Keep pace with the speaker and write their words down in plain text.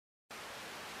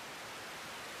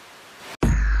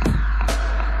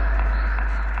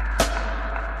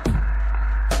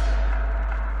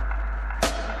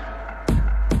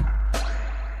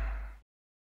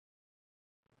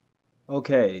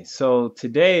Okay, so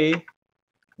today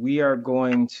we are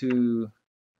going to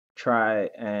try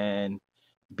and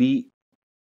beat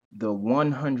the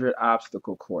 100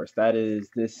 obstacle course. That is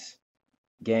this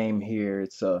game here.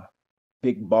 It's a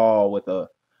big ball with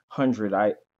 100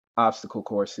 obstacle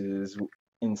courses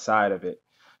inside of it.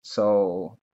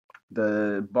 So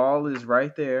the ball is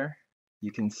right there.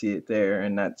 You can see it there,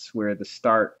 and that's where the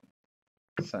start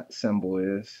symbol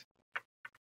is.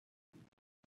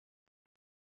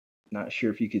 Not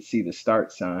sure if you could see the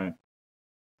start sign,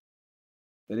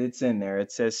 but it's in there.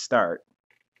 It says start.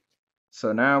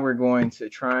 So now we're going to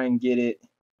try and get it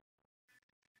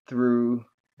through.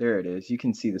 There it is. You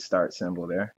can see the start symbol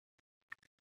there.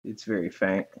 It's very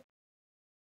faint.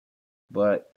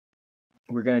 But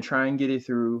we're going to try and get it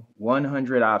through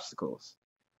 100 obstacles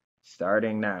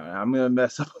starting now. I'm going to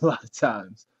mess up a lot of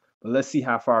times, but let's see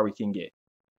how far we can get.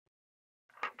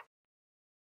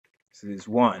 So there's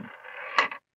one.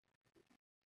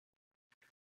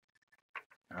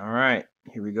 All right,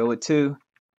 here we go with two.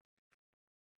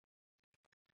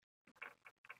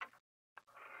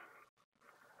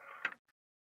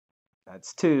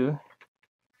 That's two.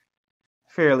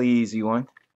 Fairly easy one.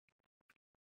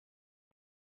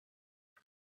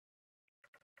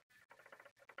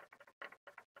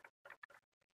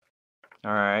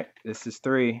 All right, this is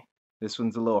three. This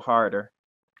one's a little harder.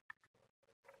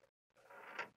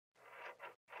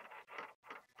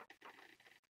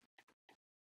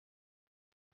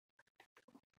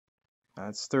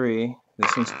 That's three.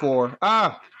 This one's four.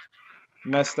 Ah!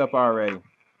 Messed up already.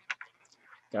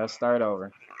 Gotta start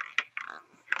over.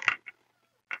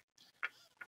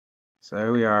 So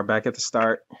there we are, back at the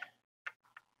start.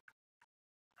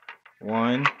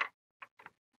 One.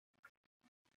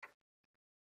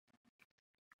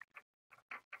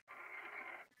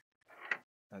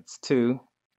 That's two.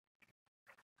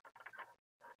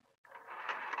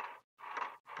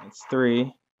 That's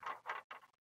three.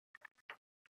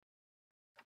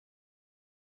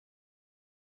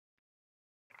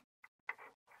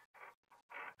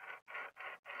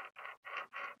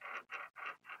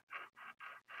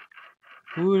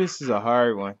 Ooh, this is a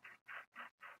hard one.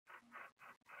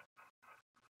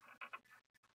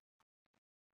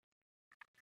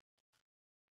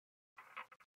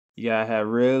 You gotta have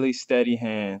really steady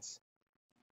hands.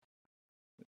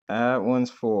 That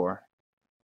one's four.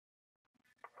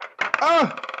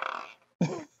 Oh!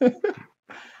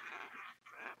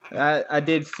 I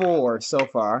did four so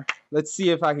far. Let's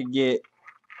see if I can get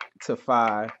to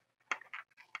five.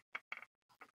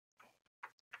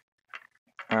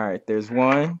 All right, there's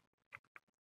one.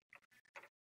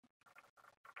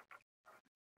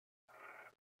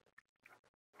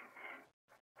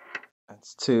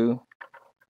 That's two.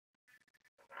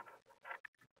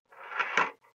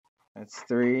 That's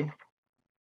three.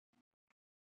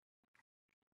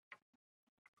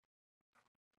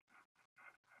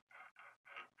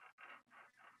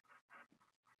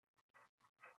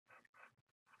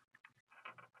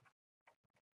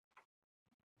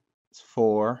 It's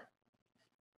four.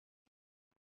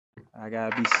 I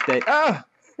gotta be steady. Ah!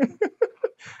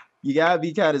 You gotta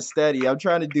be kind of steady. I'm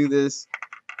trying to do this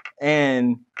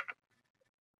and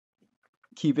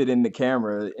keep it in the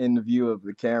camera, in the view of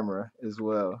the camera as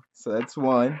well. So that's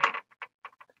one.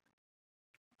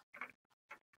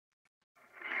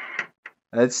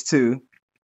 That's two.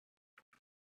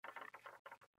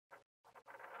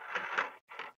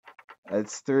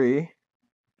 That's three.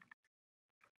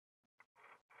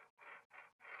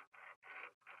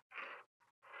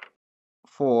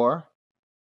 Four.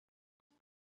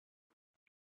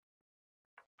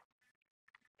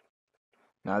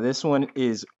 Now this one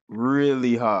is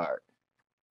really hard.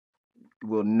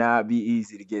 Will not be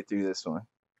easy to get through this one.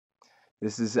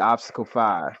 This is obstacle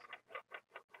five.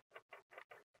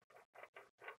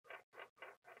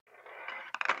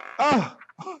 Oh!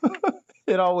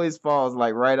 It always falls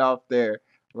like right off there,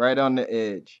 right on the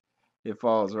edge. It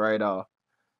falls right off.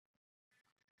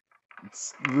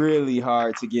 It's really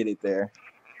hard to get it there.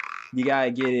 You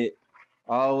gotta get it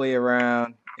all the way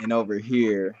around and over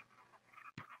here,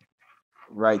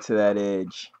 right to that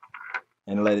edge,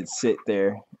 and let it sit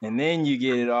there. And then you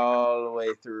get it all the way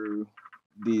through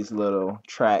these little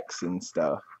tracks and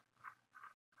stuff,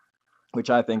 which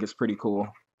I think is pretty cool.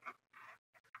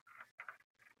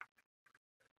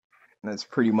 That's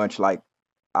pretty much like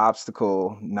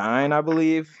obstacle 9, I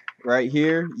believe. Right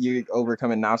here, you're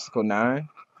overcoming obstacle 9.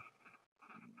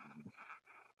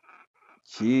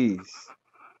 Jeez,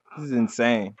 this is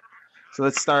insane. So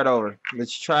let's start over.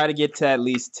 Let's try to get to at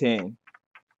least 10.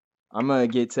 I'm gonna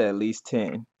get to at least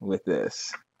 10 with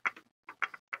this.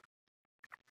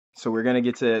 So we're gonna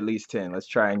get to at least 10. Let's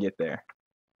try and get there.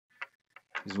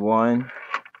 There's 1.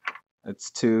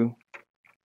 That's 2.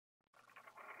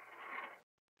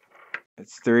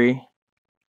 That's 3.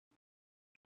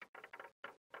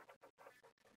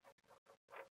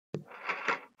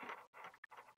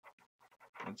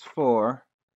 That's 4.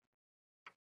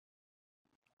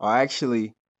 Oh,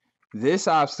 actually, this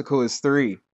obstacle is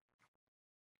 3.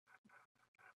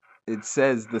 It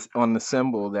says this on the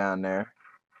symbol down there.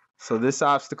 So this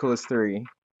obstacle is 3,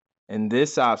 and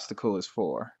this obstacle is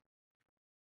 4.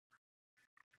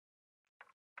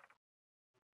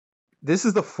 This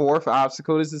is the 4th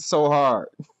obstacle. This is so hard.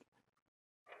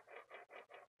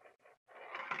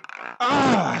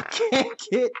 I can't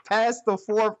get past the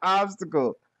 4th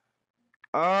obstacle.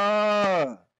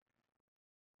 Oh,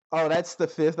 that's the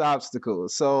 5th obstacle.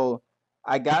 So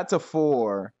I got to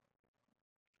 4,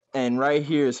 and right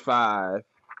here is 5.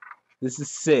 This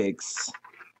is 6,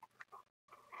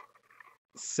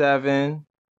 7,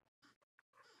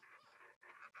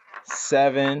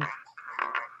 7,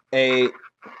 8,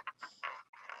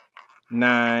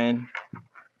 9,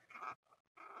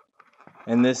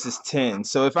 and this is 10.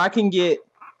 So if I can get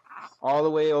all the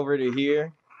way over to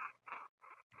here,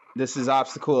 this is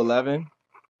obstacle 11,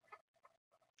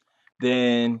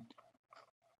 then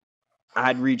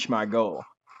I'd reach my goal.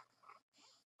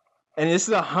 And this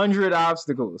is 100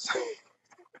 obstacles.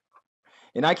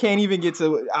 And I can't even get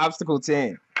to obstacle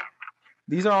 10.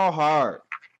 These are all hard.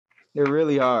 They're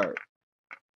really hard.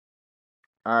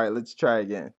 All right, let's try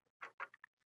again.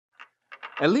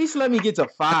 At least let me get to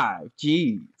 5.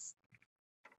 Jeez.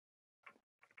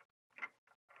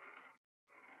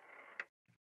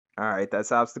 All right,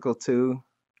 that's obstacle 2.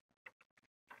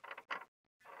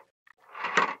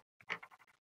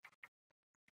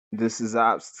 This is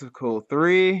obstacle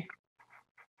 3.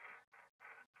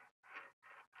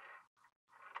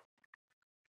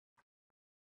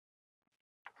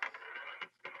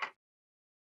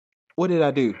 What did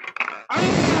I do?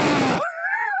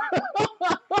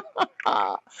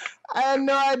 I had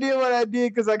no idea what I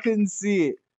did because I couldn't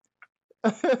see it.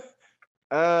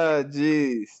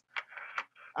 Jeez.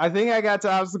 I think I got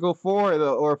to obstacle 4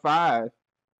 or 5.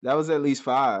 That was at least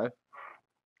 5.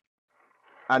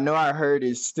 I know I heard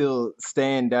it still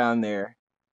staying down there.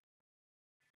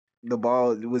 The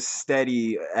ball was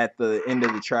steady at the end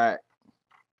of the track.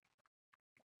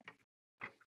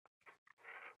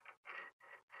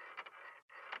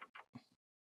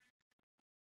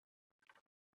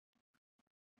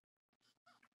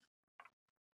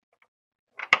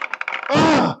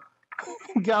 Oh!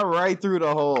 Got right through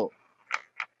the hole.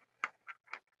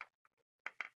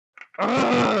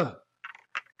 Ugh!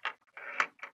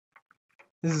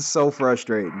 This is so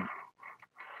frustrating.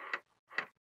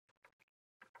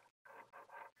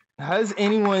 How does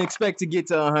anyone expect to get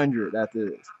to 100 after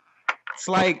this? It's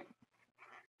like,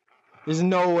 there's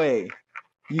no way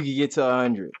you can get to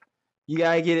 100. You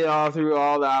gotta get it all through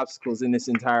all the obstacles in this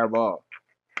entire ball.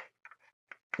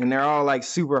 And they're all like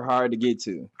super hard to get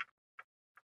to.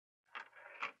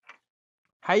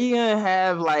 How you gonna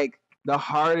have like the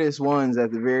hardest ones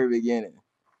at the very beginning?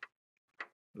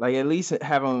 Like at least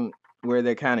have them where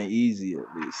they're kind of easy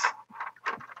at least.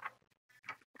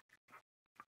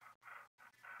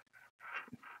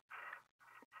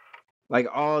 Like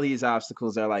all these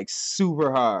obstacles are like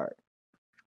super hard.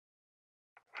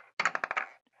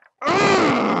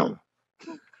 Ugh!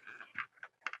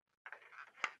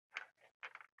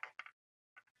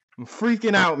 I'm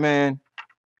freaking out, man.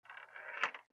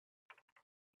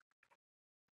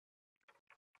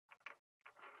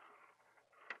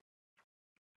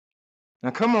 Now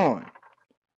come on.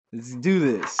 Let's do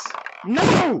this.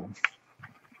 No!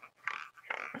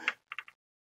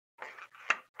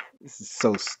 This is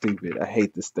so stupid. I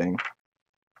hate this thing.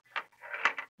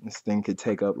 This thing could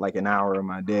take up like an hour of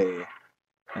my day,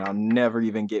 and I'll never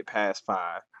even get past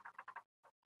 5.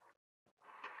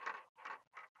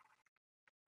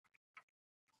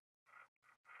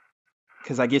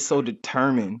 Because I get so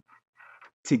determined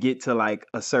to get to like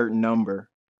a certain number.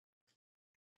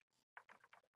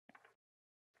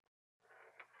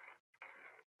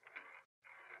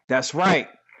 That's right.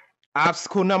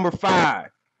 Obstacle number 5.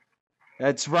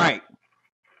 That's right.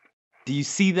 Do you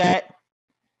see that?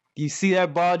 Do you see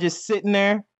that ball just sitting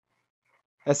there?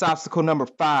 That's obstacle number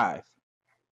 5.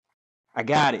 I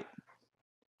got it.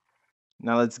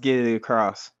 Now let's get it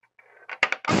across.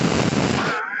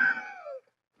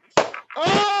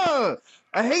 Oh,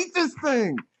 I hate this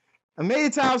thing. I made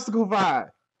it to obstacle 5.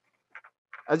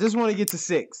 I just want to get to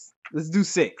 6. Let's do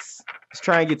 6. Let's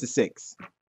try and get to 6.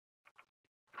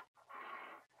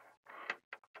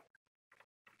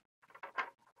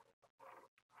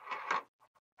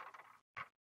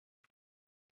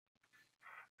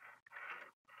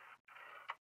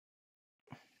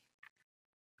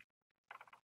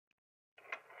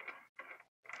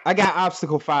 I got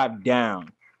obstacle 5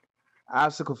 down.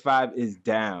 Obstacle 5 is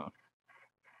down.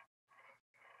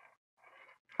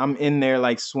 I'm in there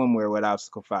like swimwear with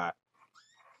obstacle 5.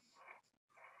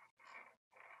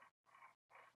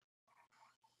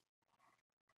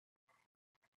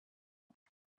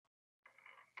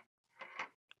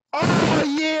 Oh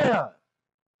yeah!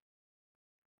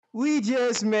 We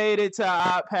just made it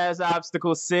to past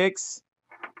obstacle 6.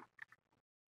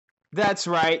 That's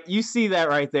right. You see that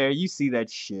right there. You see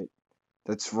that shit.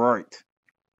 That's right.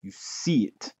 You see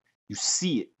it. You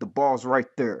see it. The ball's right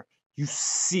there. You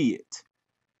see it.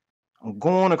 I'm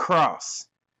going across.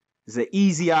 It's an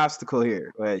easy obstacle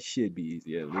here. Well, it should be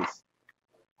easy at least.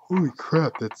 Holy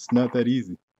crap, that's not that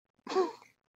easy.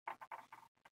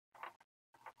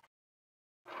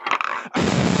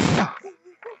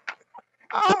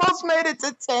 I almost made it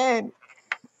to 10.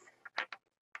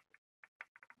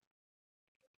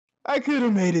 I could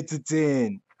have made it to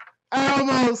 10.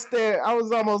 Almost there. I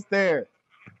was almost there.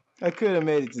 I could have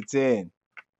made it to 10.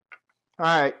 All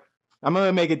right. I'm going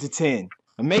to make it to 10.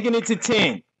 I'm making it to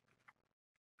 10.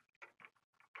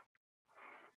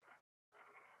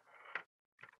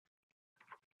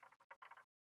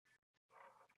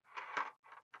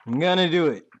 I'm going to do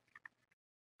it.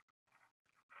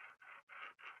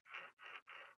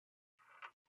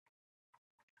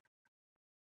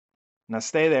 Now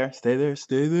stay there. Stay there.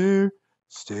 Stay there.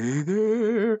 Stay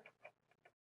there.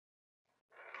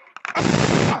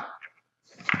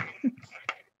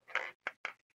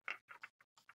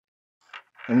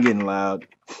 I'm getting loud.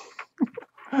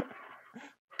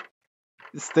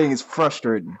 This thing is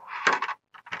frustrating.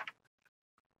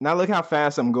 Now look how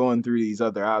fast I'm going through these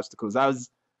other obstacles. I was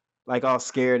like all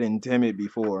scared and timid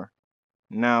before.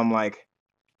 Now I'm like,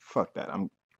 fuck that.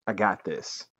 I got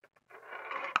this.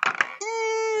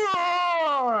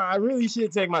 I really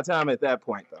should take my time at that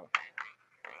point though.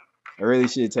 I really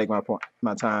should take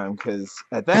my time because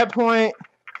at that point,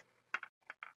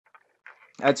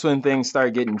 that's when things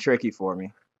start getting tricky for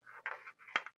me.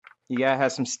 You gotta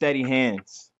have some steady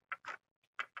hands.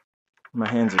 My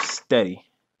hands are steady.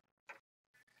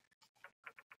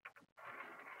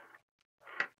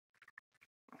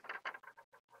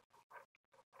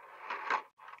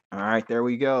 All right, there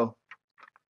we go.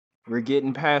 We're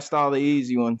getting past all the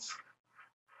easy ones.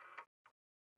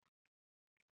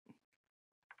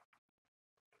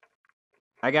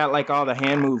 I got like all the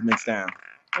hand movements down.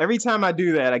 Every time I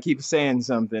do that, I keep saying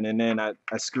something and then I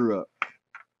screw up.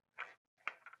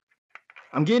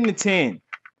 I'm getting to 10.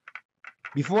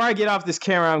 Before I get off this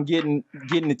camera, I'm getting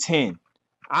to 10.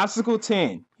 Obstacle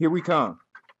 10. Here we come.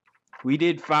 We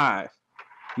did 5.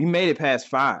 We made it past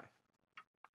 5.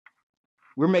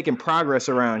 We're making progress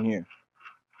around here.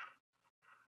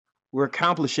 We're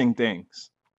accomplishing things.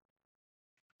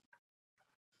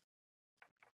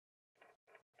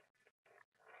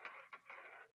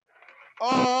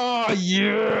 Oh,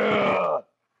 yeah.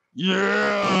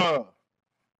 Yeah.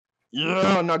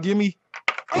 Yeah. Now give me.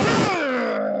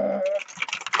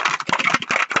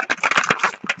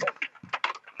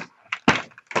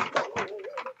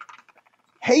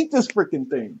 Hate this freaking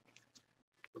thing.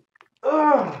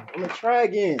 I'm going to try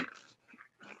again.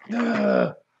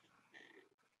 Now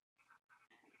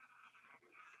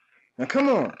come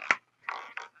on.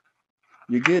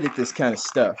 You're good at this kind of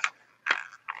stuff.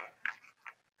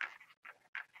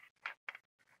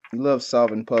 You love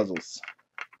solving puzzles.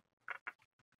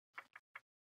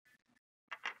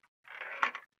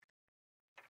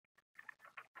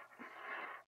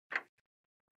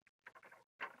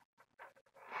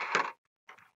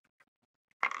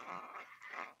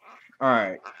 All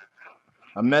right.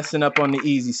 I'm messing up on the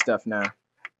easy stuff now.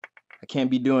 I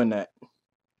can't be doing that.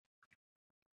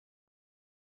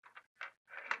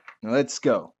 Now let's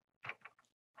go.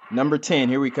 Number 10,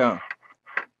 here we come.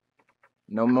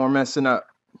 No more messing up.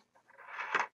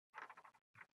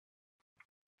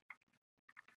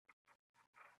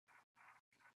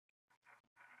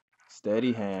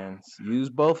 Steady hands. Use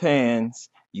both hands.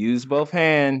 Use both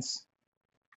hands.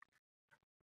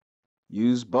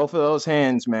 Use both of those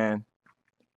hands, man.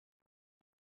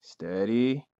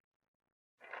 Steady.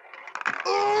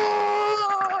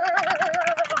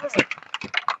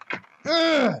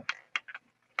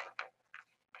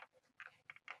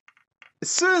 As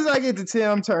soon as I get to 10,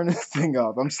 I'm turning this thing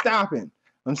off. I'm stopping.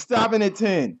 I'm stopping at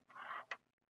 10.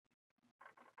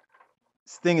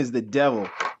 This thing is the devil.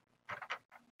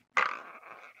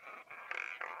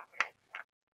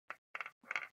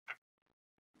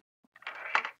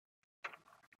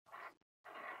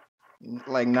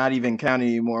 Like not even counting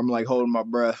anymore. I'm like holding my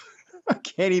breath. I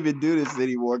can't even do this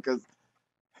anymore because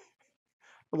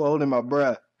I'm holding my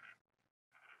breath.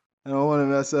 I don't want to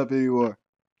mess up anymore.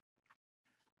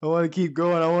 I want to keep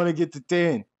going. I want to get to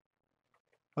 10.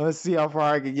 Let's see how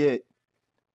far I can get.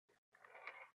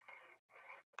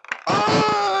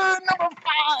 Oh, number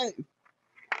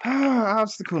 5.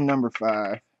 Obstacle number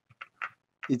 5.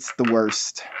 It's the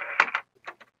worst.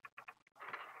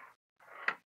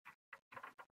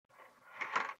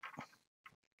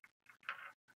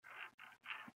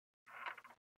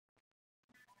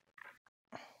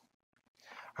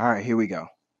 All right, here we go.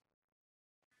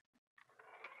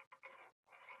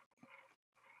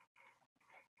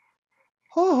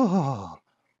 Oh,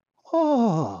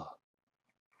 oh,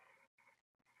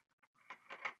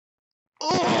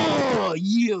 oh,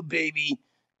 yeah, baby.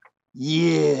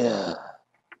 Yeah.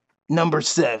 Number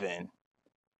 7.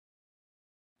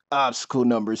 Obstacle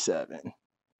number 7.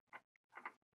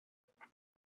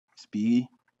 Speed,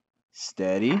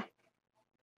 steady,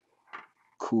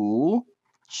 cool,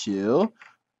 chill.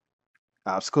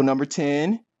 Obstacle number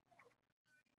 10.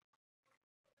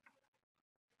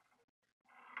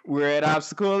 We're at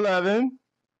obstacle 11.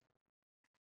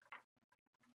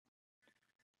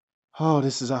 Oh,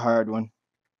 this is a hard one.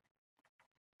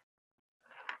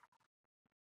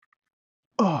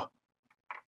 Oh.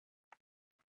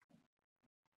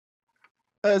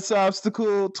 That's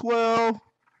obstacle 12,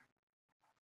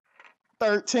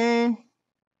 13,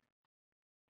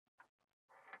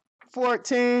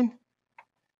 14.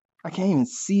 I can't even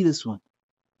see this one.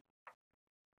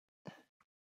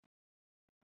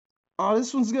 Oh,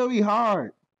 this one's gonna be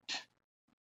hard.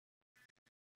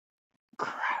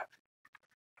 Crap.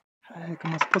 How the heck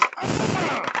am I supposed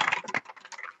to...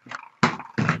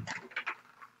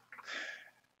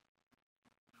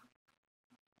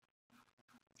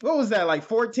 What was that, like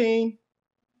 14?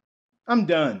 I'm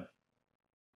done.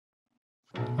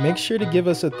 Make sure to give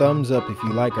us a thumbs up if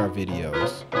you like our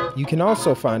videos. You can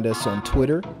also find us on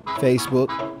Twitter, Facebook,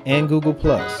 and Google+.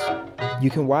 You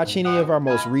can watch any of our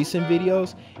most recent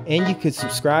videos, and you can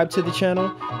subscribe to the channel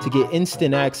to get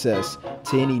instant access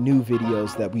to any new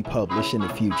videos that we publish in the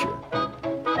future.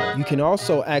 You can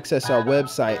also access our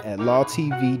website at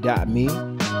lawtv.me.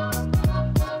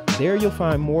 There you'll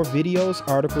find more videos,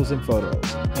 articles, and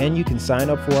photos, and you can sign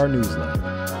up for our newsletter.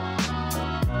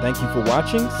 Thank you for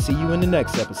watching. See you in the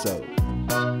next episode.